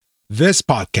This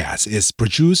podcast is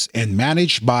produced and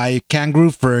managed by Kangaroo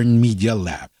Fern Media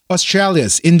Lab,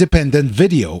 Australia's independent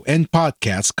video and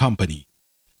podcast company.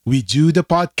 We do the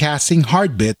podcasting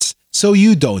hard bits so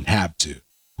you don't have to.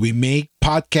 We make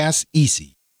podcasts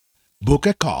easy. Book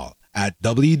a call at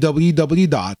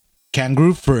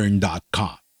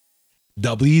www.kangaroofern.com.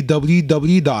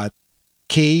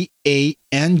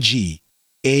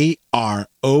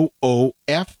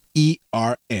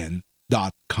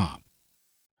 www.kangaroofern.com.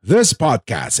 This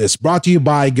podcast is brought to you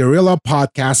by Guerrilla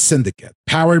Podcast Syndicate,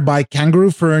 powered by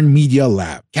Kangaroo Fern Media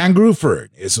Lab. Kangaroo Fern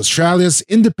is Australia's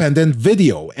independent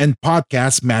video and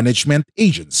podcast management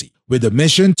agency with a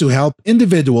mission to help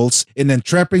individuals and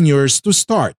entrepreneurs to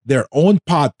start their own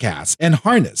podcast and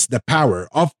harness the power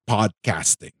of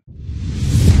podcasting.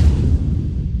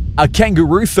 A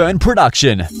Kangaroo Fern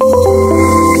production. A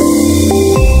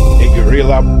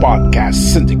Guerrilla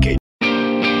Podcast Syndicate.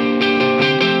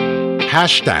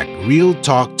 Hashtag Real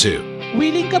Talk 2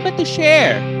 Willing ka ba to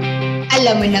share?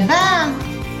 Alam mo na ba?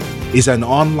 is an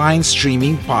online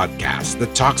streaming podcast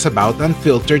that talks about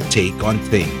unfiltered take on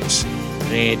things.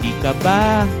 Ready ka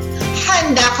ba?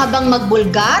 Handa ka bang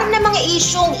magbulgar na mga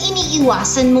isyong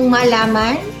iniiwasan mong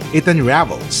malaman? It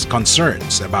unravels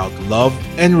concerns about love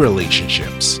and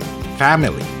relationships,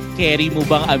 family, Carry mo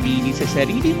bang aminin sa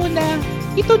sarili mo na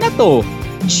ito na to?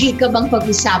 G ka bang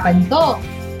pag-usapan to?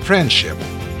 friendship,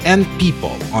 and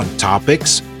people on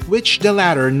topics which the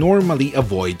latter normally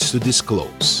avoids to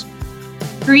disclose.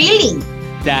 Really?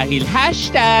 Dahil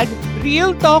hashtag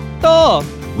Real Talk to.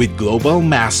 With Global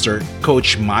Master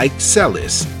Coach Mike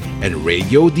Celis and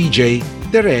Radio DJ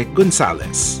Derek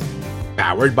Gonzalez.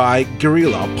 Powered by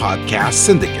Guerrilla Podcast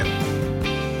Syndicate.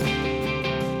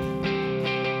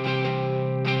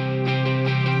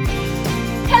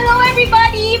 Hello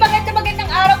everybody!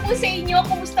 Magandang araw po sa inyo.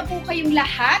 Kumusta po kayong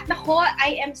lahat? Nako,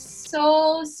 I am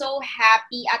so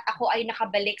happy at ako ay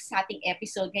nakabalik sa ating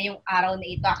episode ngayong araw na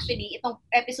ito. Actually, itong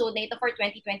episode na ito for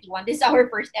 2021, this is our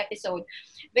first episode,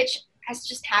 which has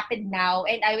just happened now,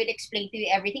 and I will explain to you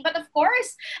everything. But of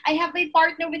course, I have my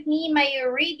partner with me, my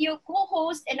radio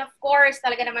co-host, and of course,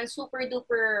 talaga naman super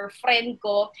duper friend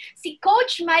ko, si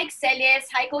Coach Mike Celis.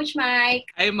 Hi, Coach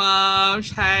Mike! Hi, Mom!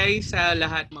 Hi sa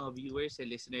lahat mga viewers and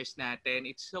listeners natin.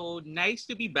 It's so nice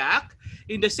to be back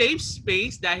in the same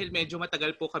space dahil medyo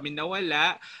matagal po kami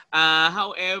nawala.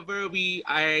 However,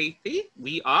 I think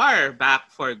we are back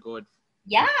for good.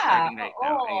 Yeah, Right now.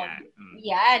 oo. Ayan.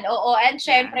 Yan, oo. And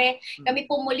syempre, kami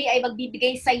po muli ay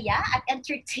magbibigay saya at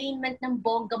entertainment ng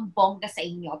bonggang-bongga sa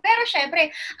inyo. Pero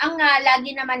syempre, ang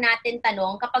lagi naman natin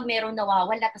tanong kapag merong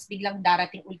nawawala tapos biglang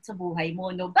darating ulit sa buhay mo,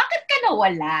 no? Bakit ka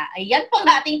nawala? Ayan po ang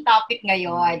ating topic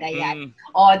ngayon. Ayan.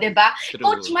 O, diba? True.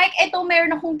 Coach Mike, eto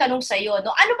meron akong tanong sa'yo,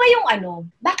 no? Ano ba yung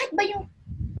bakit ba yung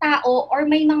tao or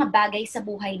may mga bagay sa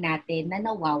buhay natin na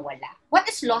nawawala? What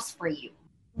is lost for you?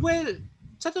 Well,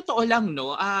 sa totoo lang,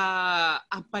 no,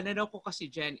 ang pananaw ko kasi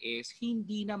dyan is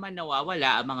hindi naman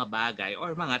nawawala ang mga bagay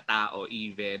or mga tao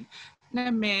even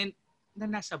na meant na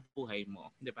nasa buhay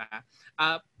mo, di ba?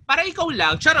 Para ikaw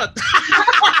lang, charot!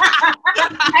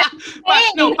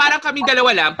 No, parang kaming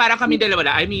dalawa lang.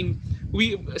 I mean,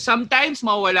 sometimes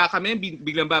mawala kami,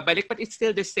 biglang babalik, but it's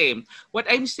still the same. What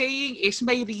I'm saying is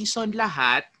may reason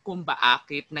lahat kung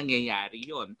bakit nangyayari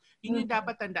yon. Yun yung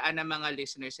dapat tandaan ng mga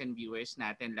listeners and viewers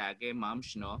natin lagi,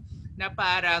 moms, no? Na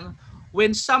parang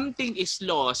when something is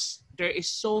lost, there is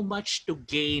so much to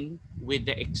gain with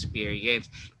the experience.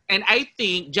 And I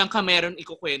think, diyan ka meron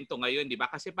ikukwento ngayon, di ba?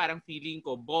 Kasi parang feeling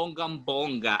ko,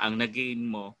 bonggang-bongga ang nag-gain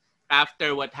mo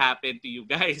after what happened to you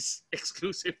guys.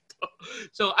 Exclusive to.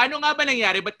 So, ano nga ba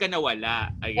nangyari? Ba't ka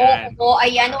nawala? Ayan. Oo,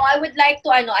 ayan. No, I would like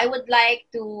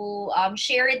to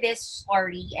share this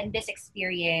story and this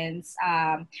experience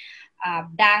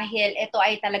dahil ito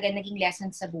ay talaga naging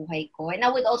lesson sa buhay ko. And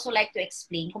I would also like to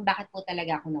explain kung bakit po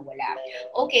talaga ako nawala.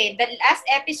 Okay, the last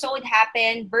episode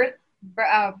happened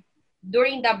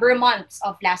during the Burr months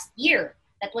of last year.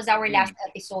 That was our last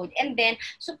episode. And then,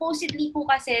 supposedly po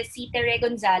kasi si Tere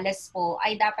Gonzalez po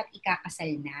ay dapat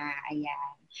ikakasal na.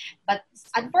 Ayan. But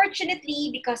unfortunately,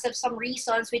 because of some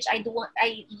reasons which I do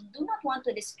not want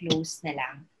to disclose na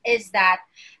lang, is that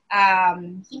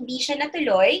hindi siya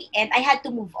natuloy and I had to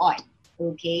move on.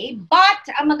 Okay?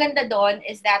 But ang maganda doon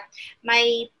is that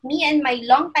me and my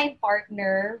longtime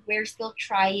partner, we're still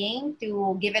trying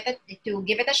to give it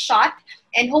a shot,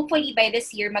 and hopefully by this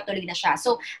year matuloy na siya.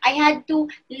 So I had to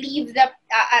leave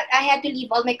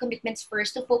all my commitments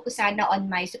first to focus sana on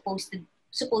my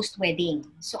supposed wedding.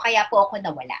 So kaya po ako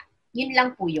nawala. Yun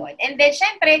lang po yun. And then,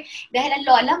 syempre, dahil ang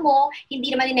lola mo,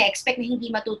 hindi naman ina-expect na hindi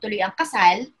matutuloy ang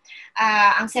kasal,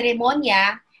 ang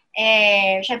seremonya,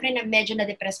 Syempre medyo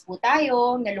na-depress po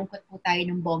tayo, nalungkot po tayo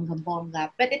ng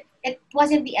bongga-bongga. But it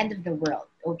wasn't the end of the world,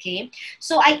 okay?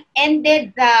 So I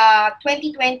ended the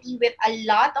 2020 with a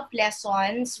lot of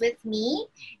lessons with me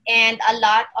and a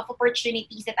lot of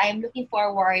opportunities that I am looking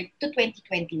forward to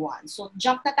 2021. So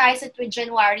jump na tayo sa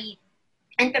January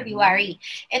and February.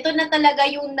 Ito na talaga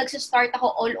yung nagsistart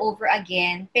ako all over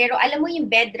again. Pero alam mo yung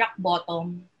bedrock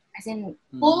bottom, as in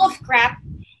full of crap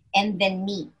and then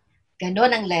me.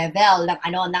 Ganon ang level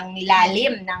ng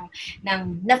ilalim ng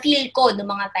na-feel ko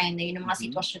noong mga time na yun, ng mga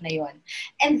sitwasyon na yun.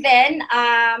 And then,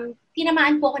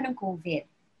 tinamaan po ako ng COVID.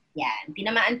 Yan.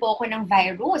 Tinamaan po ako ng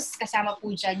virus. Kasama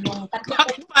po dyan yung tatlo.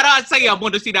 Para saya mo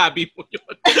na sinabi mo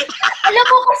yun.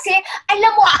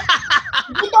 alam mo,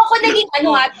 dito ako naging,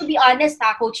 to be honest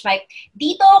Coach Mike,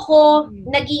 dito ako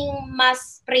naging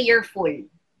mas prayerful.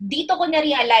 Dito ko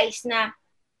na-realize na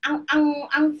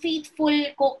ang faithful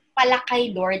ko pala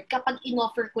kay Lord kapag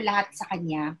inoffer ko lahat sa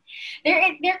Kanya. There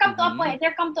come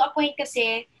to a point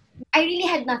kasi I really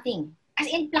had nothing. As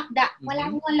in, plakda.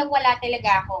 Wala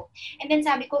talaga ako. And then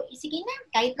sabi ko, sige na,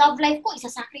 kahit love life ko,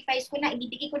 isa-sacrifice ko na,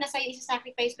 ibibigay ko na sa'yo,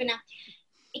 isa-sacrifice ko na.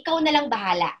 Ikaw na lang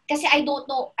bahala. Kasi I don't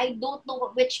know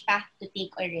which path to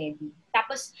take already.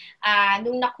 Tapos,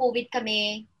 nung na-COVID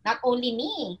kami, not only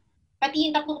me, pati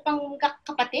yung tatlo pang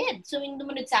kapatid. So, yung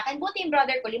dumunod sa akin, buti yung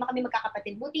brother ko, 5 kami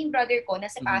magkakapatid, buti yung brother ko,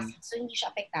 nasa Pasig, so hindi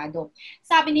siya apektado.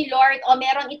 Sabi ni Lord,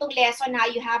 meron itong lesson na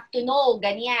you have to know,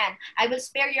 ganyan. I will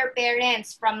spare your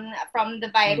parents from the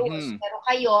virus. Pero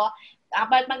kayo,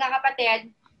 about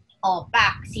magkakapatid,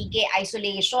 sige,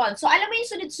 isolation. So, alam mo yung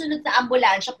sunod-sunod na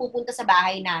ambulansya pupunta sa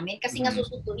bahay namin kasi nga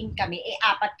susunduin kami,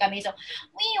 4 kami. So,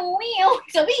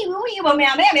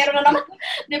 mamaya, meron na naman.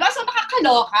 Diba? So,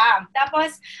 nakakaloka.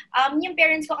 Tapos, yung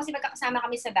parents ko kasi magkakasama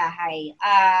kami sa bahay.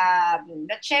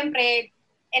 But syempre,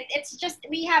 it's just,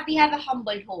 we have a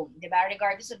humble home, diba?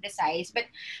 Regardless of the size. But,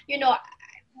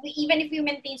 even if we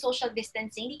maintain social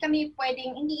distancing, hindi kami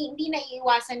pwedeng, hindi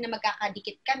naiiwasan na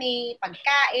magkakadikit kami,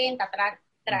 pagkain,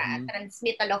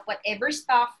 transmittal of whatever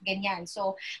stuff, ganyan.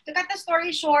 So, to cut the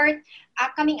story short,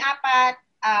 kaming 4,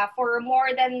 for more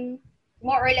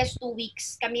or less 2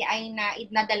 weeks, kami ay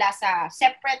nadala sa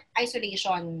separate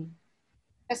isolation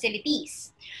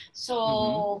facilities.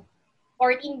 So,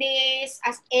 14 days,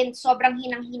 as in, sobrang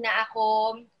hinang-hina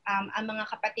ako. Ang mga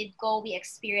kapatid ko, we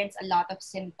experience a lot of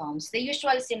symptoms. The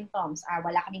usual symptoms are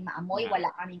wala kaming maamoy, wala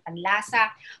kaming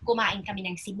panlasa, kumain kami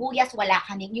ng sibuyas, wala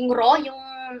kaming, yung raw, yung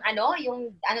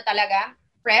talaga,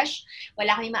 fresh,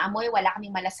 wala kaming maamoy, wala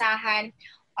kaming malasahan,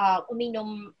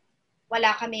 uminom,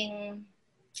 wala.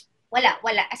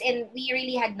 As in, we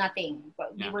really had nothing.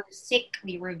 We were sick,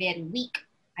 we were very weak.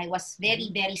 I was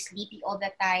very, very sleepy all the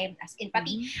time. As in,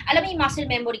 pati, alam mo yung muscle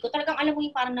memory ko, talagang alam mo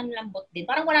yung parang nanlambot din.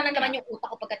 Parang wala na naman yung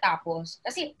utak ko pagkatapos.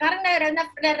 Kasi parang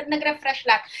nag-refresh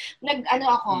lahat.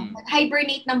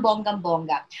 Nag-hibernate ng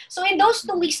bonggang-bongga. So in those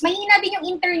 2 weeks, mahina din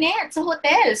yung internet sa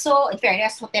hotel. So, in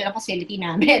fairness, hotel ang facility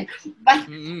namin. But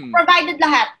provided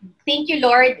lahat. Thank you,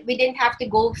 Lord. We didn't have to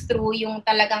go through yung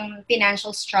talagang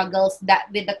financial struggles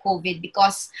with the COVID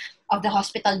because of the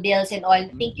hospital bills and all.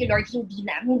 Thank you, Lord, hindi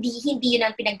yun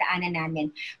ang pinagdaanan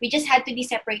namin. We just had to be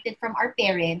separated from our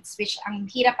parents, which ang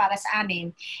hirap para sa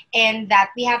amin, and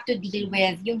that we have to deal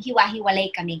with yung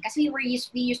hiwa-hiwalay kami. Kasi we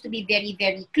used to be very,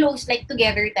 very close, like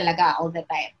together talaga all the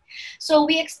time. So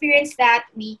we experienced that.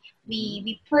 We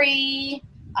pray,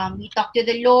 we talk to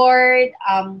the Lord,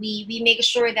 we make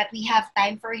sure that we have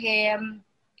time for Him.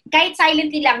 Kahit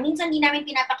silently lang, minsan hindi namin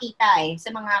pinapakita sa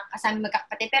mga kasama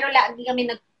magkakapatid, pero lagi kami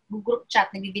group chat,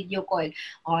 nag-video call.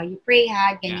 You pray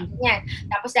ganyan.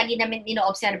 Tapos lagi namin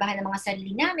ino-obserbahan ng mga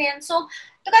sarili namin. So,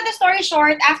 to cut the story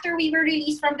short, after we were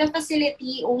released from the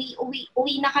facility,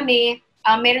 uwi na kami.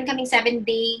 Meron kaming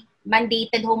 7-day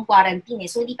mandated home quarantine.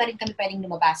 So, hindi pa rin kami pwedeng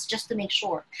lumabas, just to make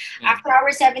sure. After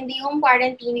our 7-day home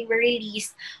quarantine, we were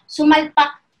released. Sumalang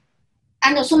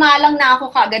na ako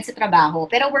kaagad sa trabaho.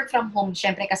 Pero work from home,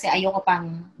 syempre, kasi ayoko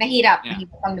pang, mahirap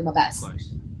pang lumabas. Of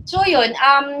course. So yun,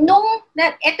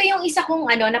 ito yung isa kong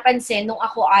napansin nung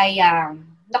ako ay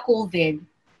na-COVID.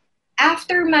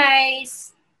 After my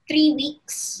 3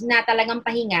 weeks na talagang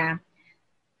pahinga,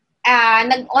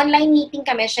 nag-online meeting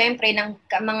kami, syempre, ng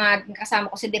mga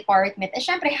kasama ko sa department.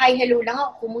 Syempre, hi, hello lang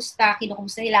ako, kumusta,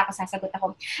 kinukumusta nila ako, sasagot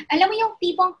ako. Alam mo yung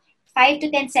tipong 5 to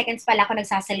 10 seconds pala ako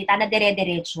nagsasalita na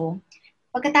dire-diretso.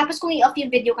 Pagkatapos kong i-off yung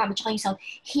video cam at saka yung sound,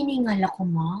 hiningal ako,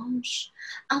 moms.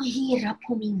 Ang hirap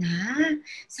huminga.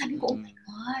 Sabi ko, oh my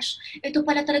gosh, ito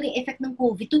pala talaga yung effect ng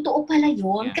COVID. Totoo pala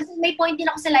yun. Yeah. Kasi may point din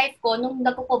ako sa life ko, nung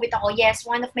nagpo-COVID ako, yes,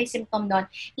 one of my symptom nun,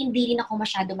 hindi rin ako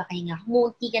masyado makahinga.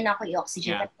 Muntikan na ako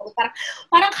i-oxygen. Yeah.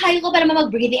 Parang kaya ko pa naman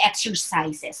mag-breathing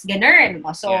exercises. Ganun.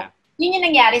 So, yun yung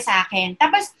nangyari sa akin.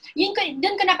 Tapos,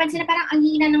 doon ko napansin na parang ang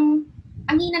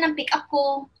hina ng pick-up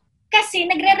ko. Kasi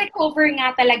nagre-recover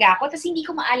nga talaga ako, tapos hindi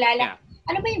ko maalala,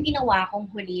 ano ba yung ginawa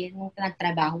kong huli nung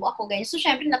nagtrabaho ako, ganyan. So,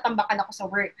 syempre, natambakan ako sa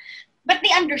work. But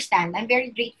they understand. I'm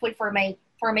very grateful for my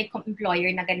employer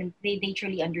na ganun. They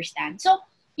truly understand. So,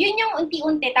 yun yung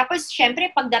unti-unti. Tapos, syempre,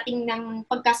 pagdating ng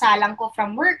pagkasalang ko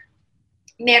from work,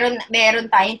 meron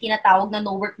tayong tinatawag na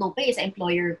no work, no pay sa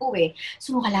employer ko eh.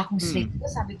 So, wala akong sleep.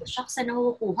 Sabi ko, shucks, saan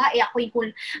ako kukuha?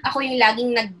 Ako yung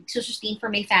laging nagsusustain for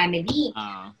my family.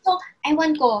 So,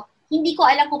 ewan ko, hindi ko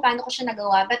alam kung paano ko siya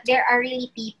nagawa, but there are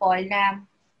really people na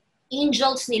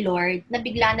angels ni Lord na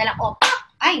bigla na lang,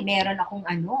 meron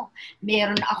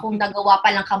akong nagawa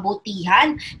palang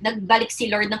kabutihan. Nagbalik si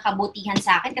Lord ng kabutihan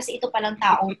sa akin kasi ito palang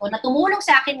taong to na tumulong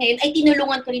sa akin ngayon ay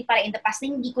tinulungan ko rin para in the past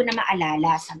na hindi ko na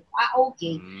maalala. Sabi ko,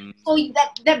 okay. So,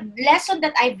 the lesson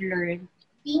that I've learned,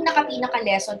 pinaka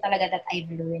lesson talaga that I've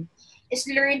learned is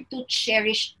learn to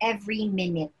cherish every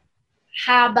minute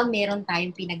habang meron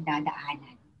tayong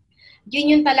pinagdadaanan.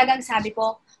 Yun yung talagang sabi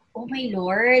ko, oh my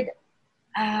Lord,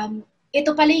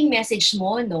 ito pala yung message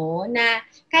mo, no? Na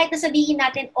kahit nasabihin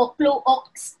natin,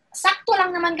 sakto lang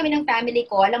naman kami ng family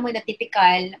ko, alam mo na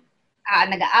typical,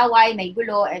 nag-aaway, may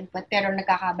gulo, pero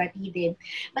nagkakabati din.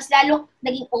 Mas lalo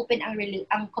naging open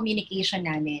ang communication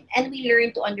namin. And we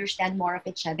learn to understand more of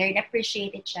each other and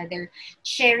appreciate each other,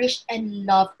 cherish and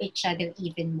love each other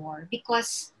even more.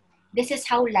 Because this is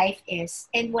how life is.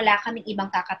 And wala kaming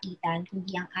ibang kakapitan,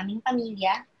 kundi ang aming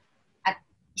pamilya at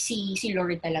si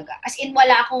Lord talaga. As in,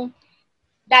 wala akong,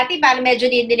 dati parang medyo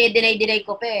dinay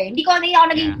ko pa eh. Hindi ako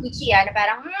naging preachy na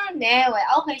parang,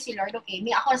 okay, si Lord, okay.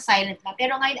 May ako silent na.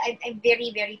 Pero ngayon, I'm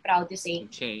very, very proud to say,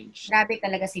 change. Grabe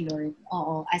talaga si Lord.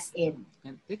 Oo, as in.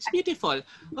 It's beautiful.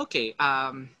 Okay,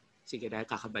 sige, dahil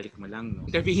kakabalik mo lang, no?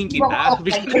 Interviewin kita.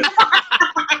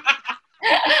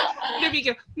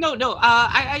 No.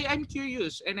 I'm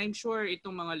curious, and I'm sure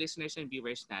itong mga listeners and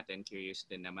viewers natin curious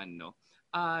din naman, no?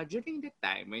 During the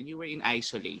time when you were in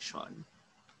isolation,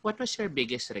 what was your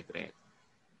biggest regret?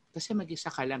 Kasi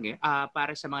mag-isa ka lang eh.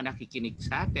 Para sa mga nakikinig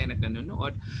sa atin at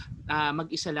nanonood,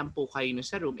 mag-isa lang po kayo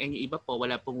sa room, and yung iba po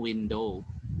wala pong window,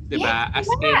 diba? Yes, as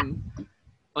in,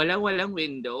 walang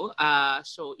window.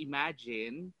 So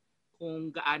imagine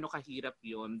kung gaano kahirap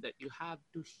yon that you have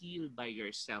to heal by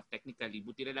yourself. Technically,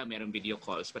 buti na lang merong video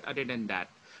calls. But other than that,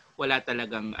 wala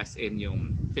talagang as in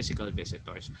yung physical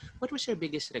visitors. What was your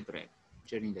biggest regret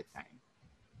during that time?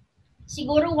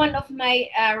 Siguro one of my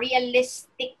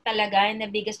realistic talaga na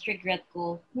biggest regret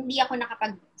ko, hindi ako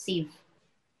nakapag-save.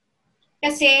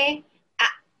 Kasi,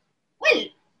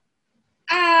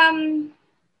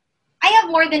 I have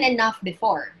more than enough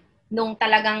before.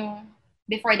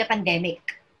 Before the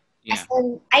pandemic. Yeah. As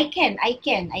in, I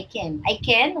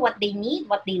can, what they need,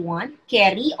 what they want,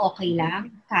 carry, okay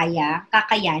lang,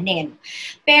 kakayanin.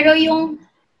 Pero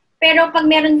pag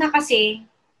meron ka kasi,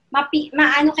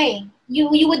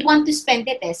 you would want to spend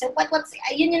it eh. So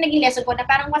yun yung naging lesson ko na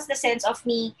parang what's the sense of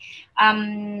me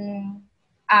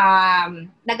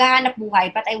naghahanap buhay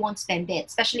but I won't spend it,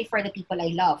 especially for the people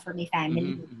I love, for my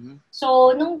family. Mm-hmm.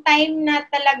 So nung time na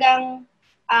talagang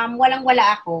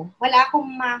walang-wala ako, wala akong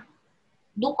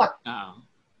dukot.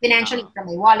 Financially, from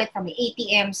my wallet, from my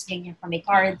ATMs, ganyan, from my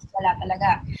cards, wala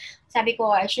talaga. Sabi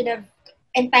ko, I should have,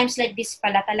 in times like this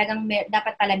pala, talagang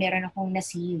dapat pala meron akong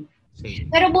na-save.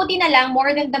 Pero buti na lang,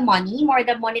 more than the money, more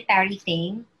the monetary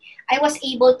thing, I was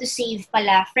able to save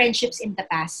pala friendships in the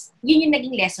past. Yun yung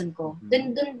naging lesson ko.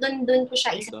 Dun ko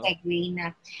siya isang segue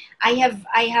na I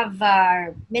have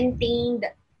maintained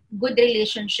good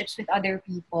relationships with other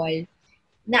people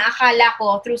na akala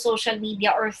ko through social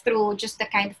media or through just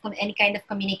any kind of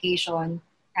communication,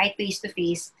 kahit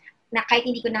face-to-face, na kahit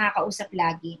hindi ko nakakausap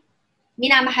lagi,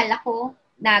 minamahal ako,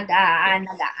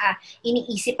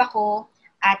 iniisip ako,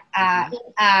 at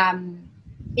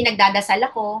pinagdadasal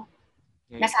ako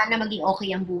na sana maging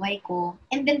okay ang buhay ko.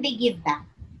 And then they give back.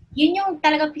 Yun yung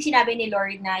talagang sinabi ni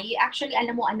Lord na, you actually,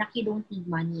 alam mo anak, you don't need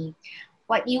money.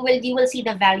 What you will see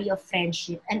the value of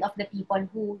friendship and of the people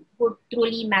who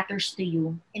truly matters to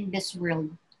you in this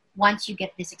world once you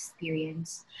get this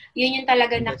experience. Yun yung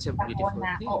talaga nakita ko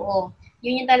na,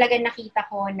 yun yung talaga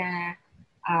nakita ko na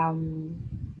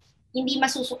hindi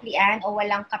masusuklian o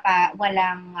walang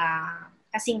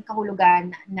kasing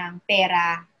kahulugan ng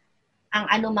pera ang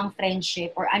anumang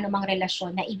friendship or anumang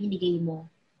relasyon na ibinigay mo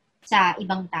sa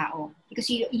ibang tao.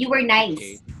 Because you were nice.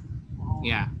 Okay.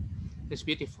 Yeah. It's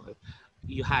beautiful.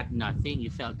 You had nothing.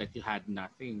 You felt that you had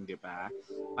nothing, di ba?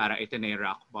 Para ito na yung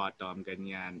rock bottom,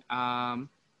 ganyan.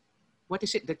 What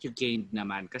is it that you gained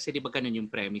naman? Kasi di ba ganun yung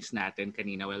premise natin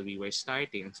kanina while we were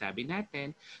starting. Ang sabi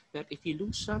natin that if you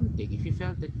lose something, if you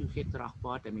felt that you hit rock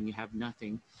bottom and you have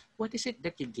nothing, what is it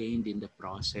that you gained in the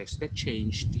process that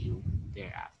changed you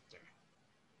thereafter?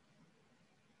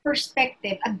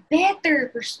 Perspective, a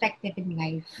better perspective in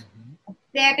life. A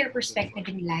better perspective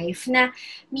in life na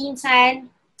minsan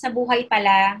sa buhay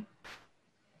pala,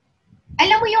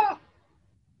 alam mo yung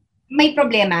may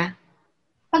problema,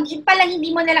 pag pala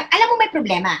hindi mo na lang, alam mo may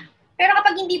problema. Pero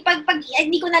kapag hindi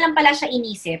ko na lang pala siya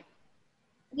inisip,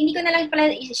 hindi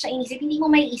mo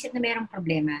maiisip na mayroong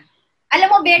problema. Alam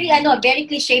mo, very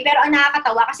cliche, pero ang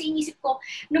nakakatawa kasi inisip ko,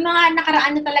 nung mga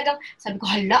nakaraan na talagang, sabi ko,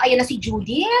 hala, ayan na si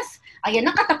Judith, ayan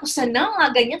na, katapusan na, nga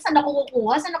ganyan, saan ako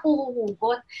kukuha, saan ako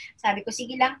huhugot. Sabi ko,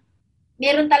 sige lang,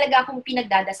 meron talaga akong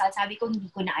pinagdadasal. Sabi ko, hindi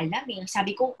ko na alam eh.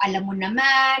 Sabi ko, alam mo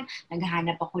naman,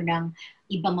 naghahanap ako ng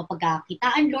ibang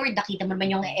mapagkakitaan, Lord. Nakita mo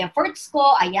naman yung efforts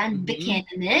ko. Ayan,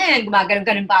 Buchanan.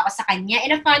 Gumagano'n pa ako sa kanya.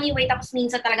 In a funny way, tapos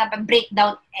minsan talaga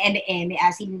pag-breakdown,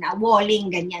 as in, walling,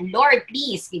 ganyan. Lord,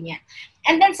 please, ganyan.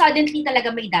 And then suddenly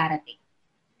talaga may darating.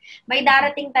 May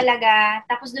darating talaga,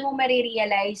 tapos doon mo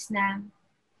marirealize na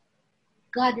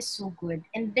God is so good.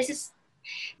 And this is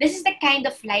the kind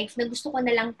of life na gusto ko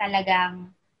na lang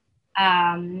talagang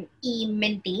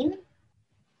i-maintain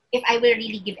if I will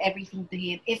really give everything to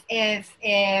Him. If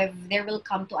there will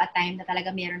come to a time na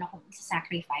talaga meron akong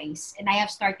isa-sacrifice and I have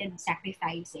started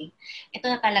sacrificing, ito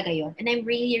na talaga yon. And I'm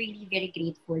really, really very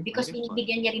grateful because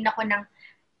binibigyan niya rin ako ng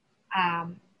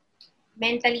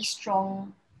mentally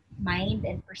strong mind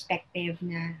and perspective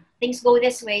na things go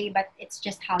this way but it's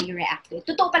just how you react to it.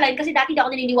 Totoo pala kasi dati di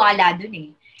ako naniniwala dun eh.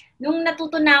 Nung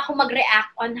natuto na ako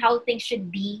mag-react on how things should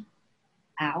be,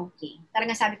 okay.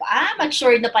 Talagang sabi ko,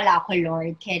 mature na pala ako,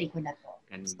 Lord. Carry ko na to.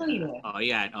 So, yun.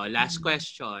 Yan. Last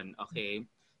question. Okay.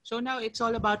 So, now, it's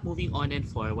all about moving on and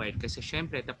forward. Kasi,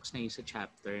 syempre, tapos na yung sa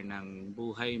chapter ng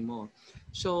buhay mo.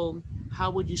 So,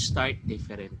 how would you start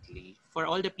differently? For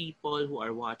all the people who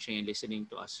are watching and listening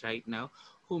to us right now,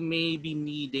 who may be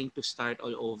needing to start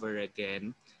all over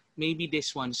again, maybe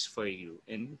this one's for you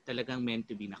and talagang meant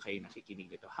to be na kayo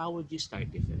nakikinig ito. How would you start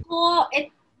different?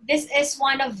 This is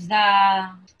one of the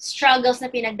struggles na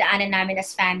pinagdaanan namin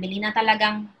as family na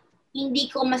talagang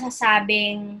hindi ko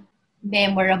masasabing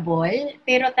memorable,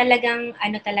 pero talagang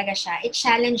talaga siya. It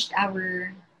challenged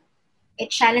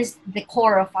the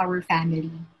core of our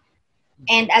family.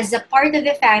 And as a part of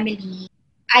the family,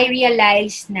 I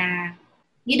realized na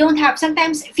you don't have,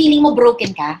 sometimes feeling mo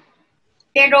broken ka,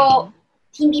 pero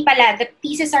hindi pala, the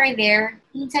pieces are there.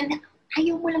 Minsan,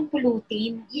 ayaw mo lang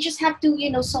pulutin. You just have to,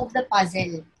 solve the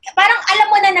puzzle. Parang alam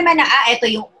mo na naman na,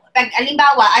 ito yung,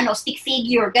 alimbawa, stick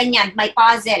figure, ganyan, may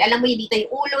puzzle. Alam mo yun, dito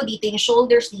yung ulo, dito yung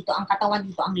shoulders, dito ang katawan,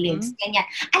 dito ang legs, ganyan.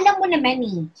 Alam mo naman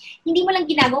eh. Hindi mo lang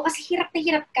ginagawa kasi hirap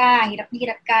na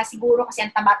hirap ka. Siguro kasi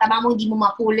ang taba-taba mo, hindi mo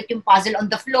mapulot yung puzzle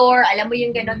on the floor. Alam mo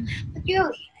yung gano'n. But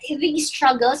these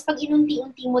struggles, pag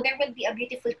inunti-unti mo, there will be a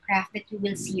beautiful craft that you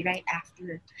will see right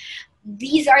after.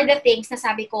 These are the things na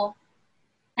sabi ko,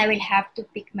 I will have to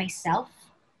pick myself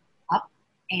up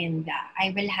and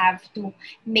I will have to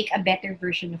make a better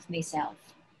version of myself.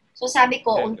 So sabi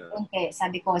ko,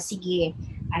 sige,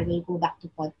 I will go back to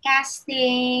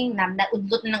podcasting,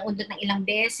 naudlot ng ilang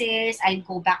beses, I'll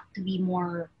go back to be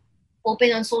more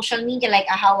open on social media like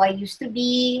how I used to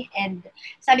be. And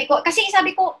sabi ko,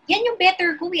 yan yung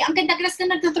better ko eh. Ang ganda class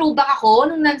na nag-throwback ako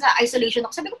nung nasa isolation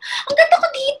ako. Sabi ko, ang ganda ko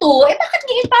dito. Bakit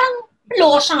ngayon parang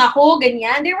losyang ako,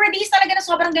 ganyan. There were days talaga na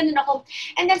sobrang ganun ako.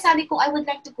 And then sabi ko, I would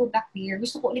like to go back there.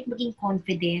 Gusto ko ulit maging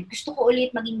confident. Gusto ko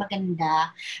ulit maging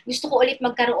maganda. Gusto ko ulit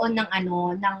magkaroon ng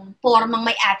ng formang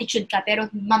may attitude ka, pero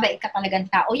mabait ka talagang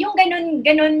tao. Yung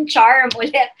ganun charm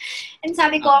ulit. And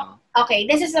sabi ko, okay,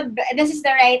 this is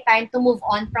the right time to move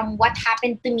on from what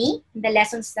happened to me, the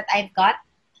lessons that I've got.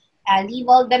 Leave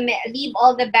all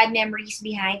the bad memories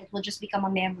behind. It will just become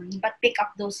a memory. But pick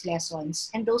up those lessons.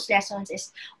 And those lessons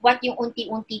is what yung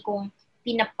unti-unti kong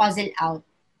pinapuzzle out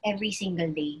every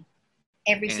single day.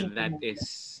 And that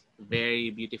is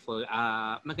very beautiful.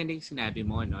 Maganda yung sinabi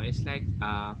mo, no? It's like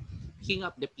picking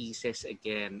up the pieces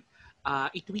again.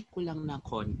 I-tweak ko lang na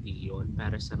konti yun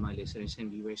para sa mga listeners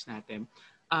and viewers natin.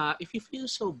 If you feel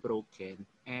so broken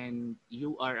and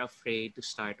you are afraid to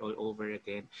start all over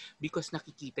again because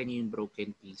nakikita niyo yung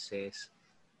broken pieces,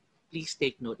 please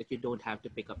take note that you don't have to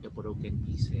pick up the broken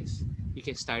pieces. You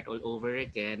can start all over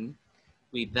again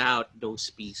without those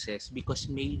pieces because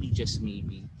maybe, just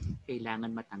maybe,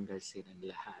 kailangan matanggal silang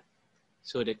lahat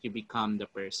so that you become the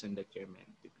person that you're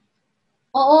meant to be.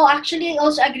 Oo, actually, I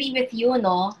also agree with you,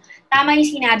 no? Tama yung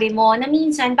sinabi mo na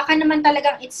minsan, baka naman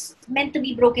talagang it's meant to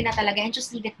be broken na talaga and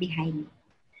just leave it behind.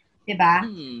 Diba?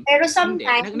 Pero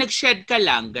sometimes... Nag-shed ka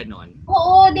lang, ganon.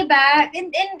 Oo, diba?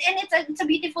 And it's a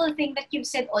beautiful thing that you've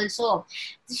said also.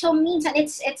 So minsan,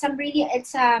 it's a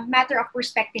matter of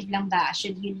perspective lang ba?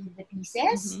 Should you leave the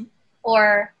pieces?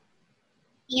 Or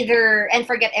either and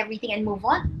forget everything and move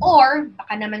on, or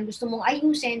baka naman gusto mong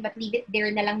ayusin but leave it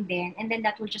there na lang din, and then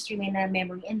that will just remain a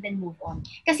memory and then move on.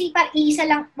 Kasi iisa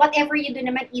lang, whatever you do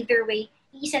naman, either way,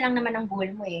 iisa lang naman ang goal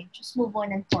mo eh. Just move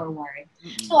on and forward.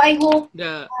 So I hope,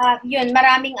 yun,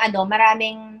 maraming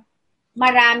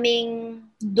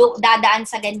dadaan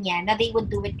sa ganyan na they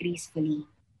would do it gracefully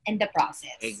in the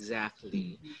process.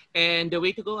 Exactly. And the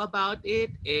way to go about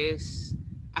it is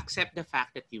accept the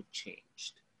fact that you've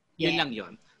changed. Yun lang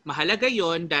yun. Mahalaga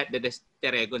yun that the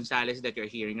Tere Gonzalez that you're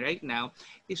hearing right now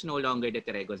is no longer the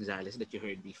Tere Gonzalez that you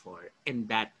heard before. And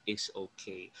that is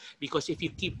okay. Because if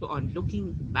you keep on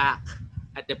looking back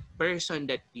at the person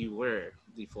that you were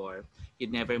before, you'd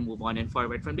never move on and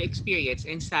forward from the experience.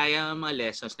 And sayang mga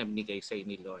lessons na binigay sa'yo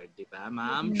ni Lord. Di ba,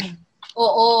 ma'am?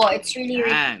 Oo, it's really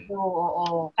true.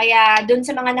 Oo. Kaya dun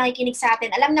sa mga nakikinig sa atin,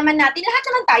 alam naman natin, lahat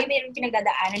naman tayo mayroong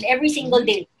pinagdadaanan every single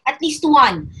day. At least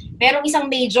one. Merong isang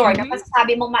major na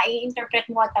masasabi mo, mai-interpret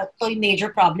mo at ito yung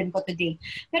major problem ko today.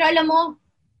 Pero alam mo,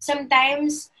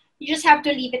 sometimes, you just have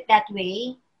to leave it that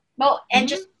way. And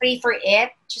just pray for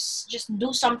it. Just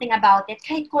do something about it.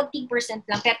 Kahit konting %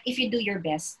 lang. Pero if you do your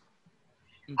best.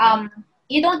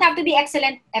 You don't have to be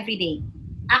excellent every day.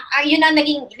 Yun ang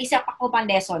naging isa pa ko pang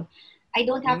lesson. I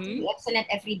don't have to be excellent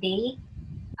every day.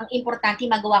 Ang importante,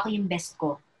 magawa ko yung best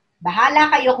ko. Bahala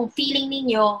kayo kung feeling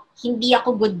ninyo, hindi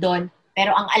ako good doon,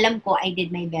 pero ang alam ko, I did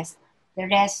my best. The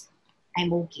rest, I'm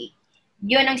okay.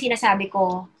 Yun ang sinasabi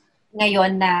ko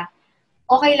ngayon na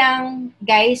okay lang,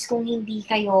 guys, kung hindi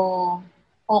kayo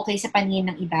okay sa paningin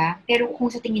ng iba, pero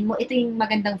kung sa tingin mo, ito yung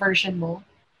magandang version mo,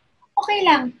 okay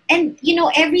lang. And,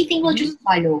 everything will just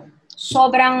follow.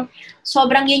 Sobrang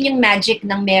yun yung magic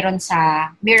ng meron sa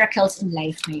miracles in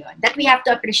life ngayon that we have to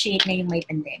appreciate ngayong may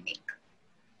pandemic.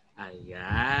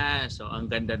 Ayan. So, ang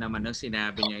ganda naman ng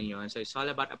sinabi niya yun. So, it's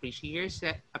all about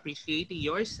appreciating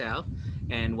yourself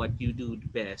and what you do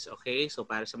best. Okay? So,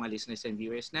 para sa mga listeners and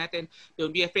viewers natin,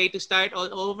 don't be afraid to start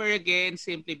all over again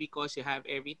simply because you have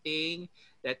everything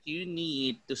that you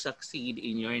need to succeed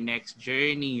in your next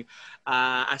journey.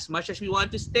 As much as we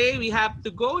want to stay, we have to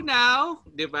go now.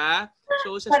 Diba?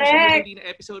 So, sa susunod na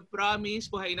episode, promise,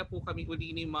 buhay na po kami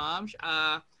uli ni Ma'am.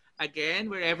 Again,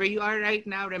 wherever you are right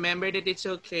now, remember that it's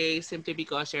okay simply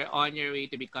because you're on your way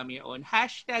to become your own.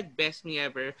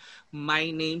 #BestMeEver.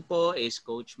 My name po is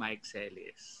Coach Mike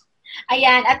Celis.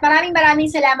 Ayan, at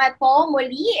maraming salamat po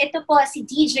muli. Ito po si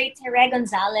DJ Tere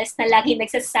Gonzalez na lagi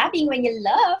nagsasabing when you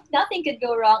love, nothing could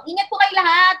go wrong. Ingat po kayo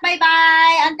lahat.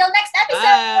 Bye-bye. Until next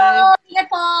episode. Bye. Ingat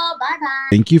po. Bye-bye.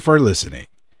 Thank you for listening.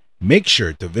 Make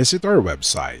sure to visit our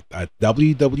website at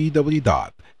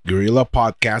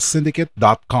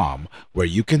www.guerrillapodcastsyndicate.com, where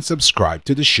you can subscribe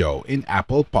to the show in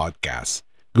Apple Podcasts,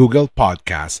 Google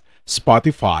Podcasts,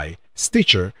 Spotify,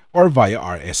 Stitcher, or via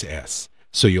RSS,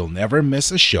 so you'll never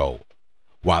miss a show.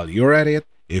 While you're at it,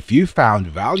 if you found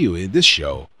value in this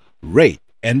show, rate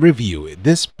and review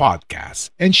this podcast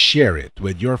and share it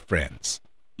with your friends.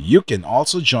 You can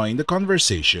also join the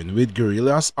conversation with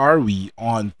Guerrillas RV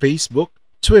on Facebook,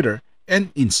 Twitter, and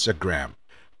Instagram.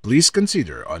 Please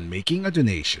consider on making a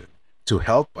donation to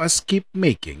help us keep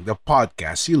making the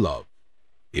podcast you love.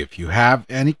 If you have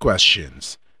any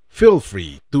questions, feel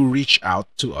free to reach out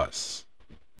to us.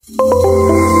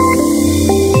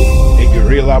 A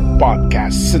Guerrilla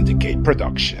Podcast Syndicate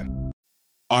production.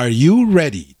 Are you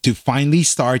ready to finally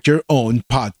start your own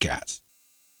podcast?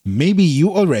 Maybe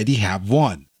you already have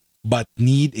one, but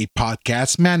need a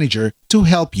podcast manager to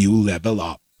help you level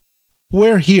up.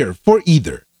 We're here for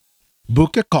either.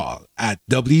 Book a call at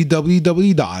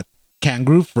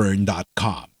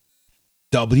www.kangaroofern.com.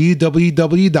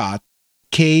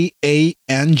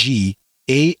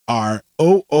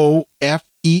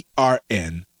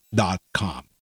 www.kangaroofern.com.